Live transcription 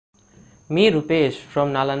Me, Rupesh,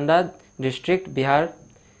 from Nalanda district, Bihar,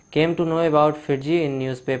 came to know about FIITJEE in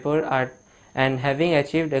newspaper and having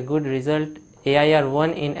achieved a good result AIR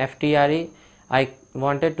 1 in FTRE, I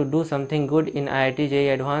wanted to do something good in IIT JEE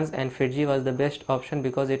Advanced, and FIITJEE was the best option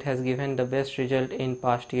because it has given the best result in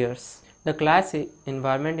past years. The class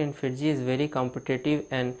environment in FIITJEE is very competitive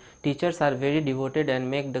and teachers are very devoted and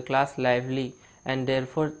make the class lively, and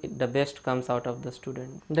therefore the best comes out of the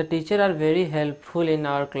student. The teachers are very helpful in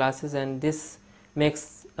our classes and this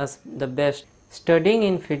makes us the best. Studying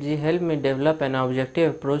in FIITJEE helped me develop an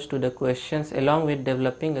objective approach to the questions along with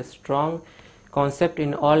developing a strong concept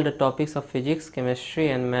in all the topics of physics, chemistry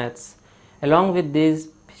and maths. Along with these,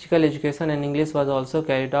 physical education and English was also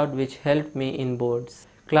carried out, which helped me in boards.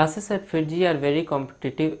 Classes at FIITJEE are very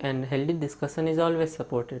competitive and healthy discussion is always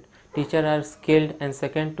supported. Teachers are skilled and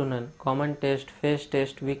second to none. Common test, phase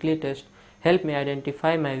test, weekly test help me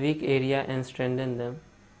identify my weak area and strengthen them.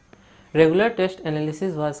 Regular test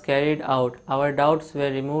analysis was carried out. Our doubts were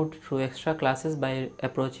removed through extra classes by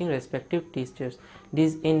approaching respective teachers.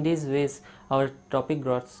 In these ways, our topic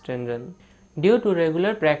got strengthened. Due to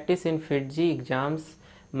regular practice in FIITJEE exams,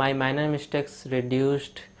 my minor mistakes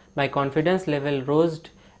reduced, my confidence level rose,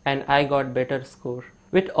 and I got better score.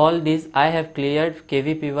 With all these, I have cleared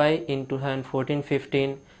KVPY in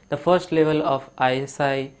 2014-15, the first level of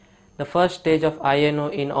ISI, the first stage of INO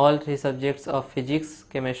in all three subjects of physics,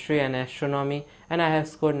 chemistry and astronomy, and I have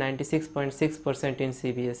scored 96.6% in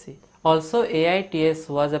CBSE. Also, AITS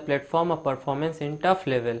was a platform of performance in tough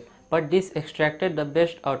level, but this extracted the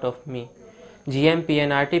best out of me. GMP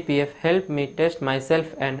and RTPF helped me test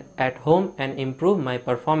myself and at home and improve my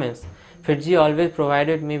performance. FIITJEE always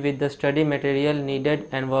provided me with the study material needed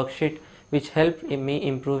and worksheet which helped me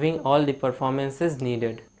improving all the performances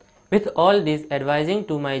needed. With all this, advising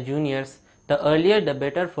to my juniors, the earlier the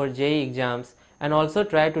better for JEE exams, and also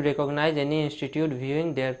try to recognize any institute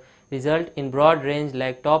viewing their result in broad range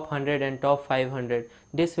like top 100 and top 500.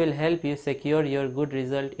 This will help you secure your good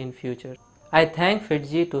result in future. I thank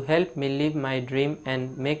FIITJEE to help me live my dream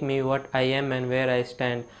and make me what I am and where I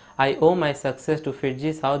stand. I owe my success to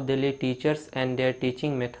FIITJEE South Delhi teachers and their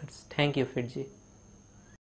teaching methods. Thank you, FIITJEE.